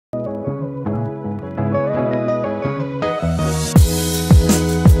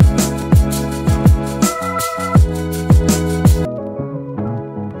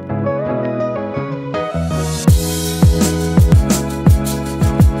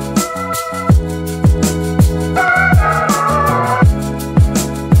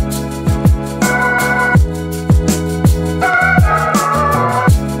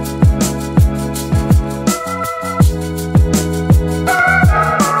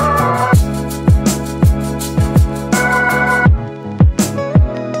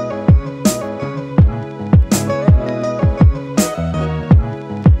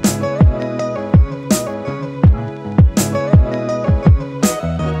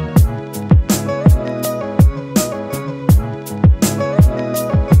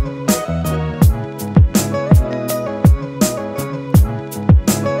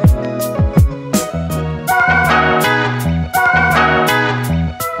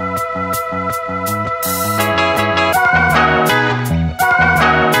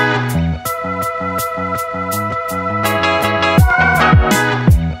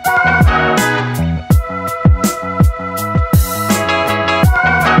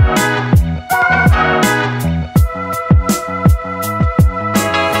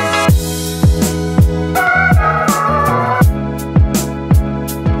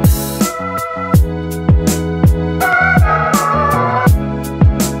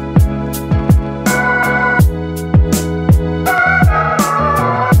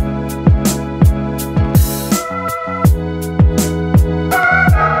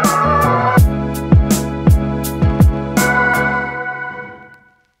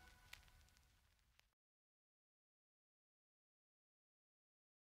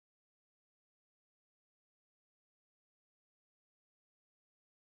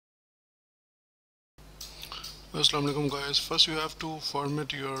Assalamu alaikum guys. First you have to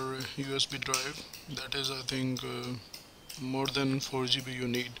format your USB drive. That is I think more than 4 GB you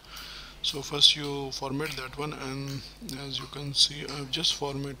need. So first you format that one, and as you can see I've just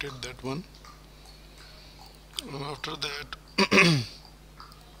formatted that one. And after that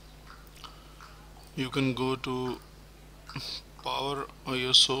you can go to Power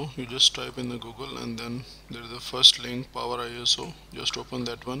ISO. You just type in the Google and then there is the first link, Power ISO. Just open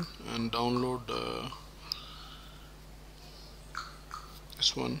that one and download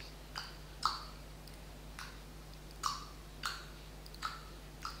this one.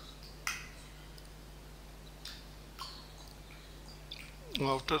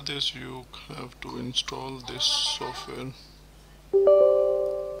 After this you have to install this software.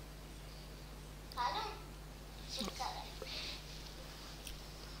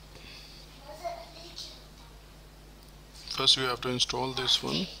 First you have to install this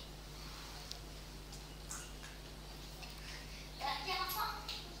one.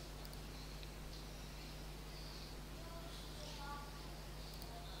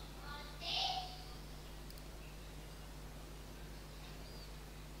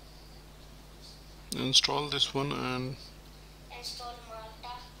 Install this one and install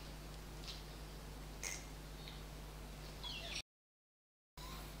Malta.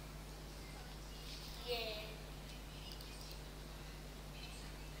 Yeah.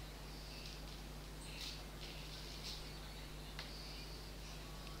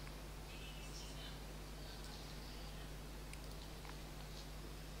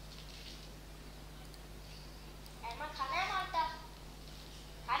 एमा खाना है माल्टा?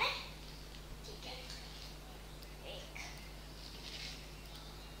 खाने? ठीक है। एक।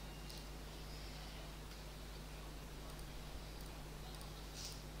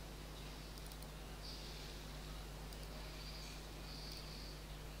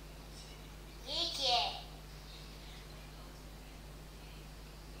 ये क्या है?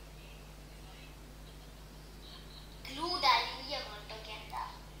 ग्लू डाली हुई है माल्टा के अंदर।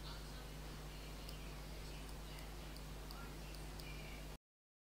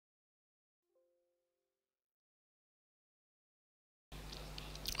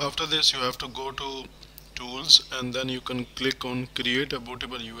 after this you have to go to tools and then you can click on create a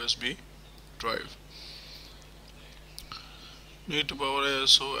bootable USB drive. Need to power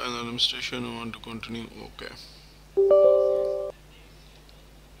ISO and administration. You want to continue. Okay.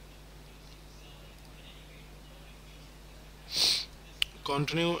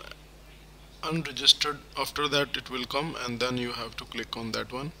 Continue unregistered. After that it will come and then you have to click on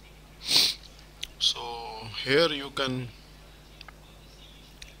that one. So here you can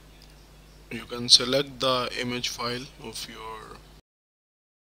select the image file of your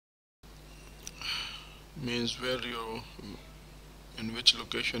means where you in which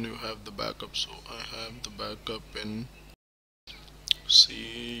location you have the backup. So I have the backup in C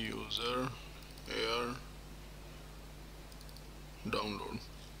user air download.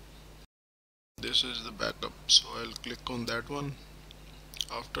 This is the backup, so I'll click on that one.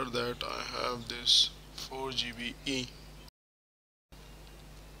 After that I have this 4 GB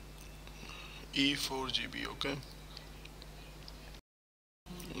E 4 GB. okay,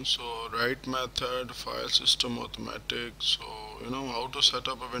 so write method, file system automatic. So you know how to set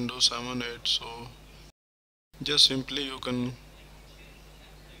up a Windows 7 8. So just simply you can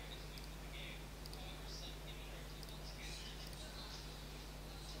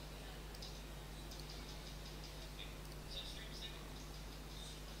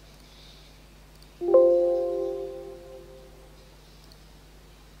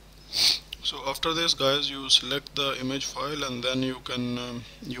so after this guys you select the image file and then you can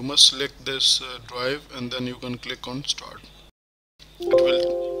you must select this drive and then you can click on start. It will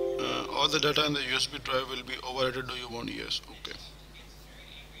all the data in the USB drive will be overwritten. Do you want? Yes. Okay.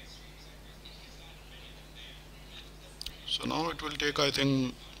 So now it will take I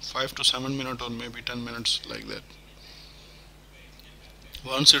think 5 to 7 minutes or maybe 10 minutes like that.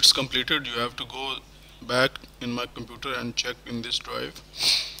 Once it's completed you have to go back in my computer and check in this drive,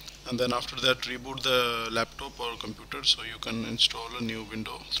 and then after that reboot the laptop or computer so you can install a new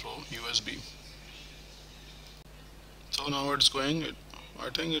window through USB. So now it's going. I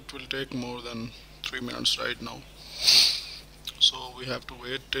think it will take more than 3 minutes right now, so we have to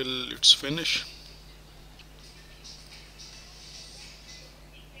wait till it's finished.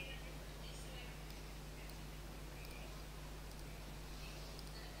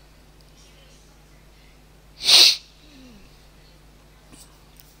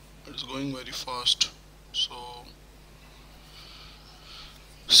 It's going very fast. So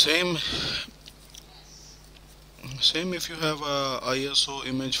same if you have a ISO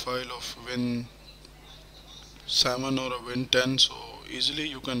image file of Win 7 or a Win 10, so easily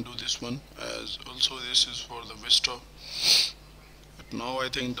you can do this one. As also this is for the Vista. But now I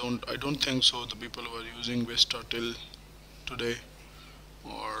don't think so the people who are using Vista till today,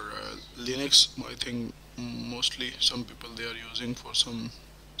 or Linux, I think mostly some people they are using for some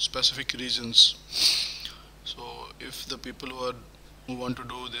specific reasons. So if the people who want to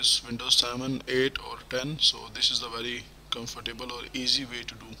do this Windows 7, 8 or 10, so this is the very comfortable or easy way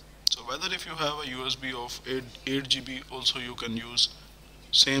to do. So whether if you have a USB of 8 GB, also you can use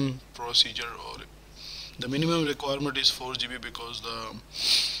same procedure, or the minimum requirement is 4 GB because the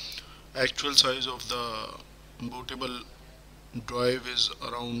actual size of the bootable drive is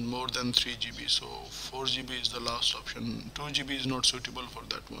around more than 3 GB, so 4 GB is the last option. 2 GB is not suitable for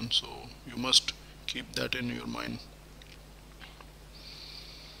that one, so you must keep that in your mind.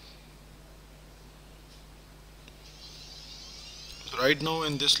 So right now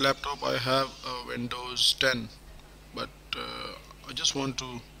in this laptop I have a Windows 10, but I just want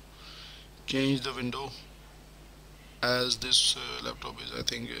to change the window, as this laptop is I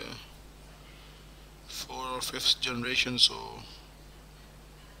think 4th or 5th generation, so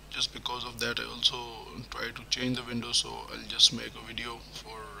just because of that I also try to change the window, so I'll just make a video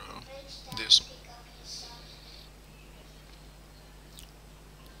for this.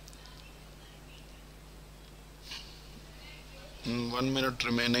 In 1 minute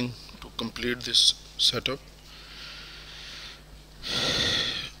remaining to complete this setup.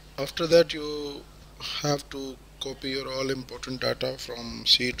 After that you have to copy your all important data from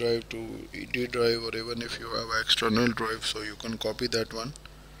C drive to D drive, or even if you have external drive, so you can copy that one.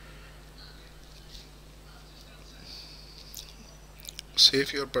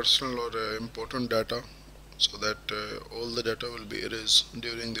 Save your personal or important data, so that all the data will be erased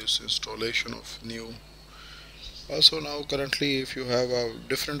during this installation of new. Also now currently if you have a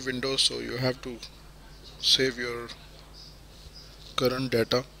different Windows, so you have to save your current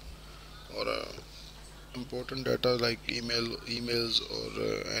data or important data like emails or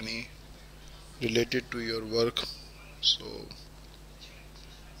any related to your work. So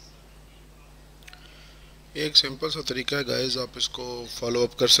एक simple सा तरीका है guys, आप इसको follow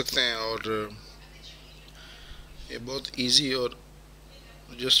up कर सकते हैं, और ये बहुत इजी और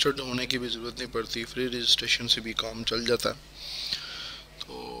रजिस्टर्ड होने की भी ज़रूरत नहीं पड़ती, फ्री रजिस्ट्रेशन से भी काम चल जाता है।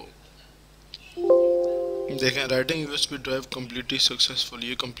 तो देखें writing USB drive completely successful,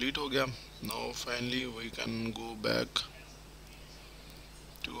 ये कंप्लीट हो गया। Now finally we can go back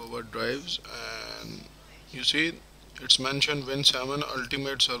to our drives, and you see it's mentioned Win 7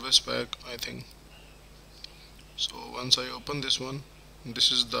 Ultimate Service Pack, I think. So once I open this one,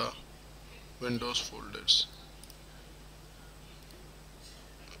 this is the Windows folders.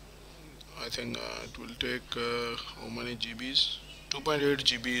 I think it will take how many GBs? 2.8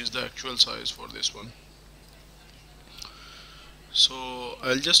 GB is the actual size for this one. So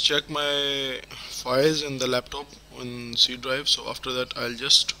I'll just check my files in the laptop on C drive, so after that I'll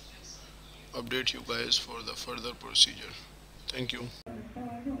just update you guys for the further procedure. Thank you.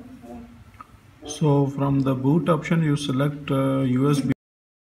 So from the boot option you select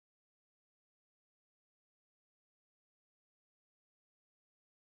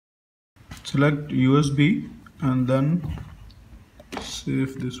USB, and then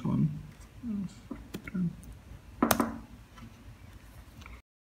save this one.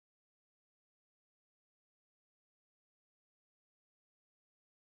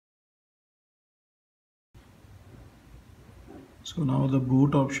 So now the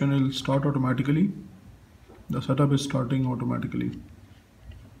boot option will start automatically. The setup is starting automatically.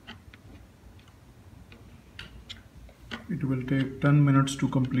 It will take 10 minutes to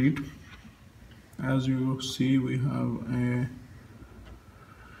complete. As you see, we have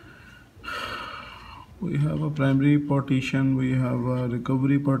a primary partition, we have a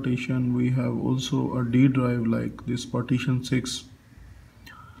recovery partition, we have also a D drive like this partition 6.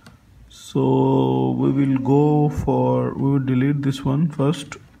 So we will delete this one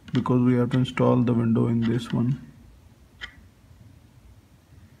first, because we have to install the window in this one.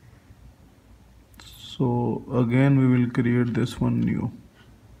 So again we will create this one new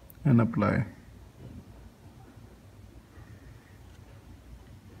and apply.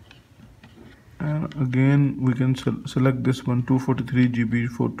 And again we can select this one 243 GB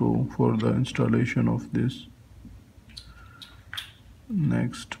photo for the installation of this.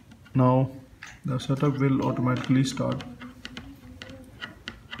 Next. Now the setup will automatically start.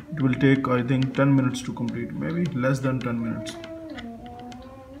 It will take I think 10 minutes to complete, maybe less than 10 minutes.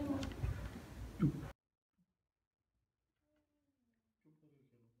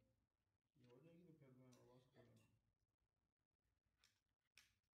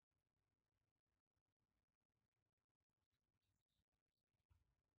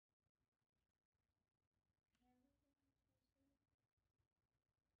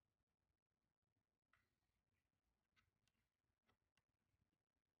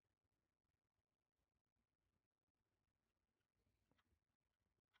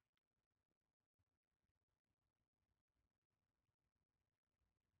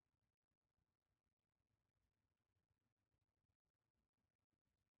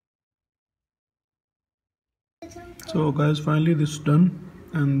 So guys, finally this is done,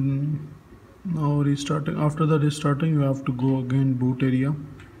 and now restarting. After the restarting, you have to go again boot area.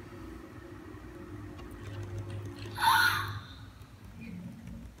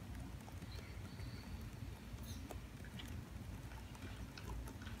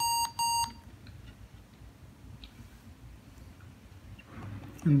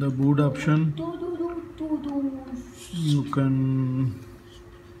 In the boot option, you can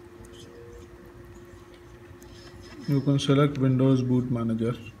select Windows Boot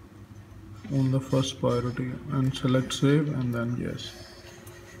Manager on the first priority and select save, and then yes.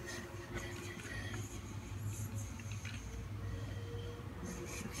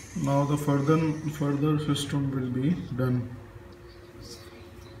 Now the further system will be done.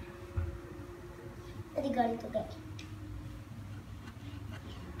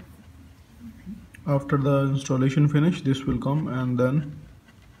 After the installation finish, this will come, and then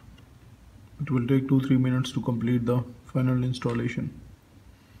it will take 2-3 minutes to complete the final installation.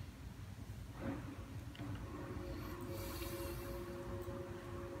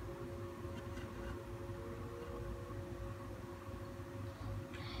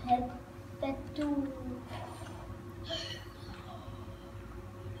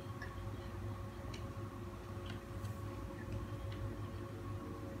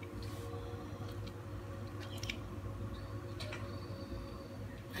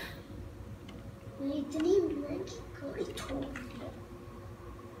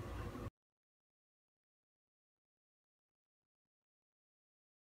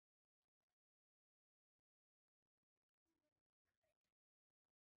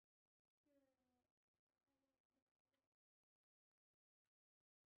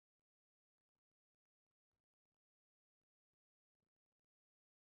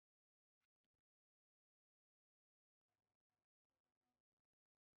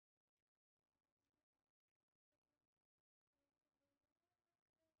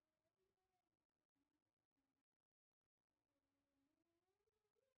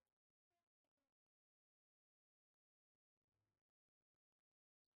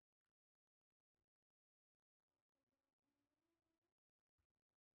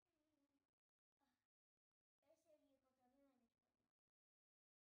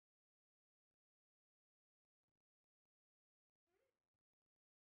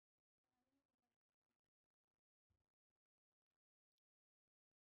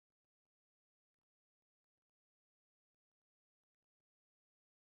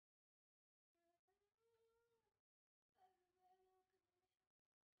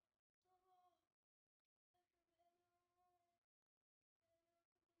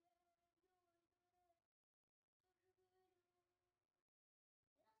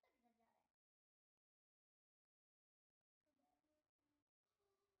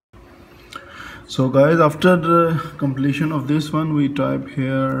 So guys, after the completion of this one, we type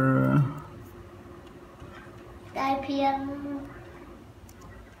here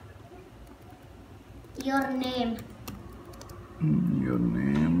your name. Your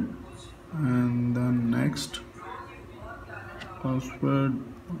name, and then next password.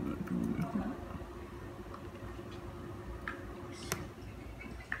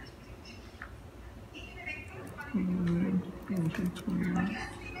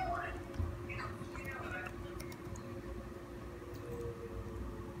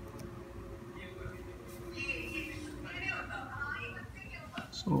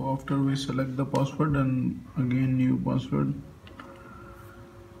 So after we select the password and again new password,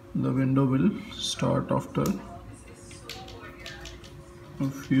 the window will start after a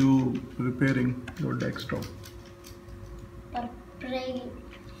few preparing your desktop. Preparing,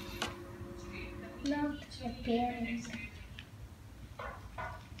 not preparing.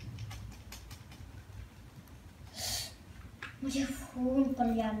 मुझे phone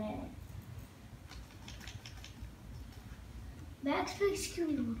पर जाना है. Backspace क्यों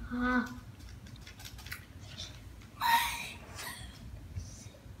नहीं? हाँ.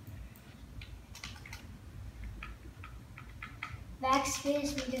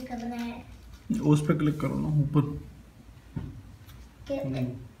 Backspace मुझे करना है. उस पे क्लिक करो ना ऊपर.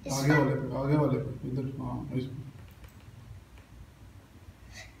 आगे वाले पे इधर. हाँ इस पे.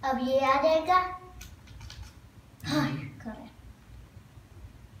 अब ये आ जाएगा. हाँ करें.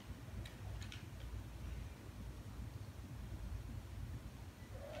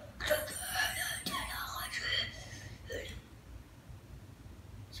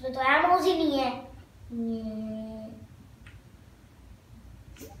 इसमें तो एमोज ही नहीं है.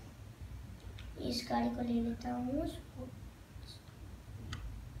 इस गाड़ी को ले लेता हूँ.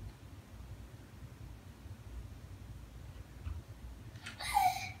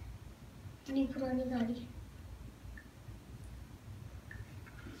 इतनी पुरानी गाड़ी.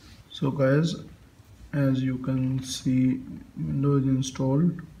 So guys, as you can see, Windows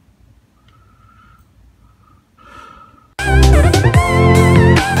installed.